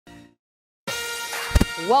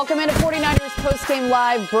Welcome into 49ers Postgame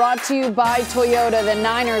Live, brought to you by Toyota. The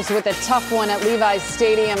Niners with a tough one at Levi's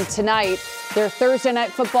Stadium tonight. Their Thursday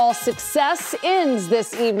night football success ends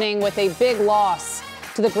this evening with a big loss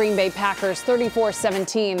to the Green Bay Packers,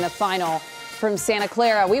 34-17, the final from Santa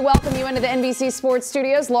Clara. We welcome you into the NBC Sports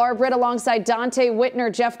Studios. Laura Britt alongside Dante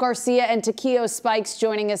Whitner, Jeff Garcia, and Takeo Spikes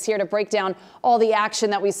joining us here to break down all the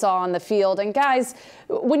action that we saw on the field. And guys,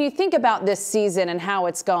 when you think about this season and how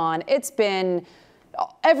it's gone,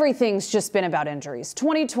 everything's just been about injuries.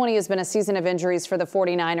 2020 has been a season of injuries for the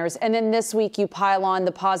 49ers. And then this week you pile on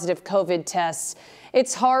the positive COVID tests.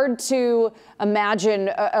 It's hard to imagine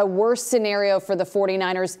a worse scenario for the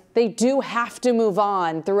 49ers. They do have to move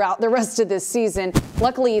on throughout the rest of this season.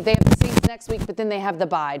 Luckily, they have the Saints next week, but then they have the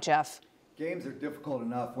bye, Jeff. Games are difficult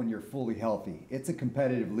enough when you're fully healthy. It's a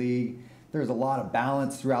competitive league. There's a lot of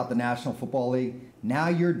balance throughout the National Football League. Now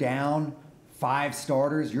you're down 5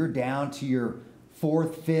 starters. You're down to your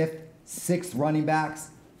 4th, 5th, 6th running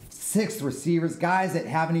backs, 6 receivers, guys that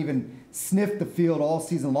haven't even sniffed the field all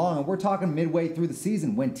season long. And we're talking midway through the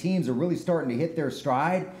season when teams are really starting to hit their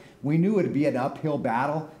stride. We knew it would be an uphill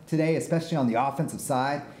battle today, especially on the offensive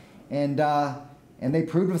side. And they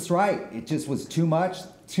proved us right. It just was too much,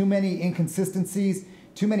 too many inconsistencies,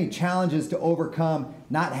 too many challenges to overcome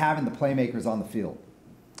not having the playmakers on the field.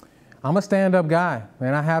 I'm a stand-up guy,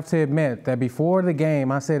 and I have to admit that before the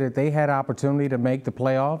game, I said that they had opportunity to make the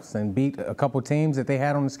playoffs and beat a couple teams that they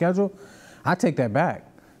had on the schedule. I take that back.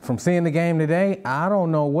 From seeing the game today, I don't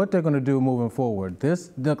know what they're going to do moving forward. This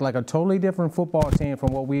looked like a totally different football team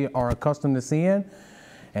from what we are accustomed to seeing,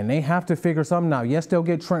 and they have to figure something out. Yes, they'll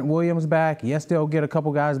get Trent Williams back. Yes, they'll get a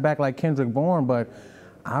couple guys back like Kendrick Bourne, but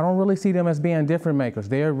I don't really see them as being difference makers.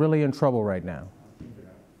 They're really in trouble right now.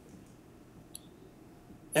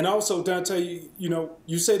 And also, Dante,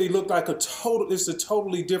 you say they look like it's a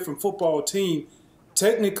totally different football team.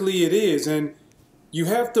 Technically, it is. And you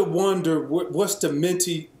have to wonder what's the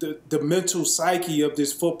mental psyche of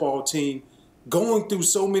this football team, going through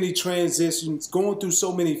so many transitions, going through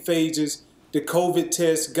so many phases, the COVID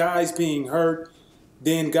test, guys being hurt,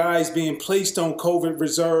 then guys being placed on COVID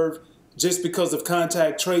reserve just because of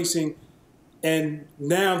contact tracing. And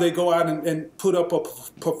now they go out and put up a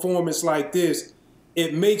performance like this.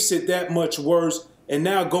 It makes it that much worse. And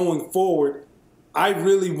now going forward, I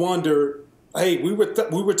really wonder, hey, we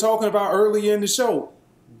were talking about earlier in the show,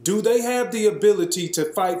 do they have the ability to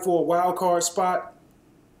fight for a wild card spot?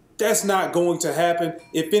 That's not going to happen.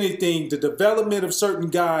 If anything, the development of certain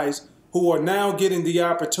guys who are now getting the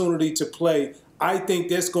opportunity to play, I think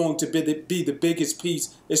that's going to be the biggest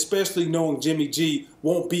piece, especially knowing Jimmy G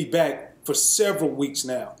won't be back for several weeks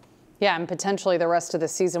now. Yeah, and potentially the rest of the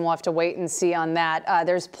season. We'll have to wait and see on that.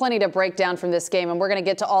 There's plenty to break down from this game, and we're going to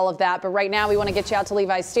get to all of that. But right now, we want to get you out to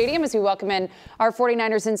Levi's Stadium as we welcome in our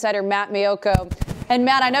 49ers insider, Matt Maiocco. And,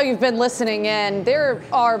 Matt, I know you've been listening in. There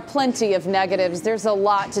are plenty of negatives. There's a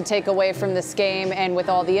lot to take away from this game, and with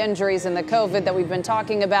all the injuries and the COVID that we've been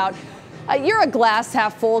talking about, you're a glass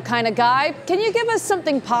half full kind of guy. Can you give us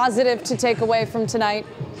something positive to take away from tonight?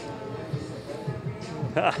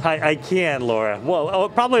 I can, Laura. Well,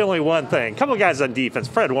 probably only one thing. A couple of guys on defense.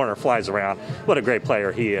 Fred Warner flies around. What a great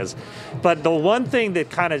player he is. But the one thing that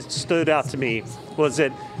kind of stood out to me was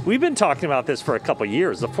that we've been talking about this for a couple of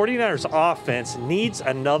years. The 49ers offense needs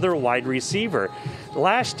another wide receiver.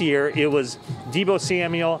 Last year, it was Deebo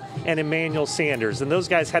Samuel and Emmanuel Sanders, and those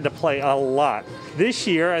guys had to play a lot. This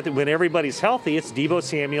year, when everybody's healthy, it's Deebo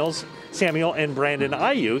Samuel and Brandon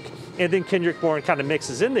Ayuk, and then Kendrick Bourne kind of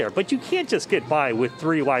mixes in there. But you can't just get by with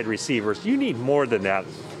 3 wide receivers. You need more than that.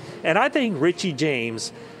 And I think Richie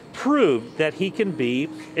James proved that he can be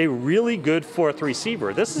a really good 4th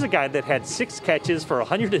receiver. This is a guy that had 6 catches for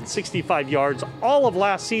 165 yards all of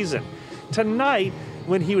last season. Tonight,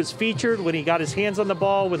 when he was featured, when he got his hands on the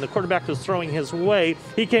ball, when the quarterback was throwing his way,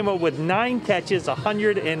 he came up with 9 catches,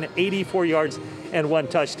 184 yards, and 1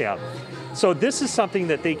 touchdown. So this is something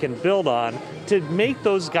that they can build on to make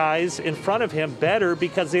those guys in front of him better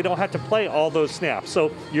because they don't have to play all those snaps.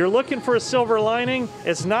 So you're looking for a silver lining.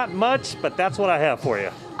 It's not much, but that's what I have for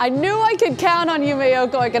you. I knew I could count on you,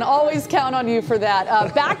 Maiocco. I can always count on you for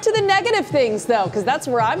that. Back to the negative things, though, because that's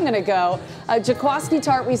where I'm going to go. Jaquiski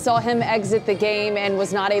Tartt, we saw him exit the game and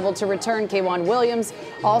was not able to return. K'Waun Williams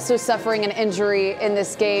also suffering an injury in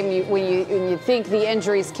this game. When you think the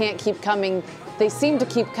injuries can't keep coming, they seem to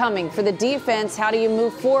keep coming. For the defense, how do you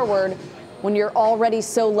move forward when you're already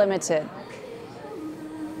so limited?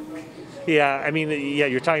 Yeah, I mean,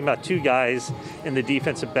 you're talking about 2 guys in the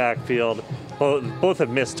defensive backfield. Both have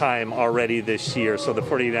missed time already this year, so the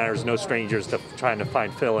 49ers no strangers to trying to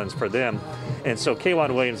find fill-ins for them. And so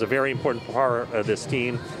K'Wan Williams, a very important part of this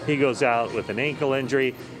team. He goes out with an ankle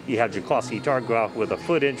injury. You have Jaquaski Tartt go out with a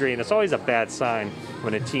foot injury, and it's always a bad sign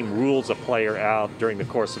when a team rules a player out during the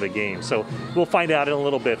course of a game. So we'll find out in a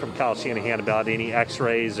little bit from Kyle Shanahan about any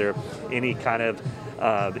x-rays or any kind of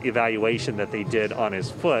evaluation that they did on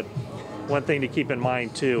his foot. One thing to keep in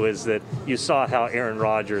mind, too, is that you saw how Aaron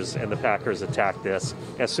Rodgers and the Packers attacked this.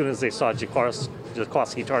 As soon as they saw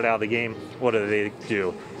Jaquaski Tartt out of the game, what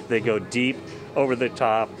do? They go deep over the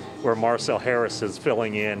top where Marcel Harris is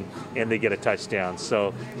filling in, and they get a touchdown.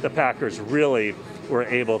 So the Packers really were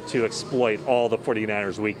able to exploit all the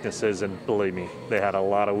 49ers' weaknesses, and believe me, they had a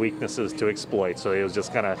lot of weaknesses to exploit. So it was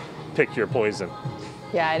just kind of pick your poison.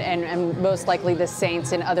 Yeah, and most likely the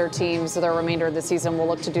Saints and other teams the remainder of the season will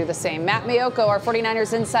look to do the same. Matt Maiocco, our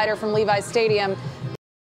 49ers insider from Levi's Stadium.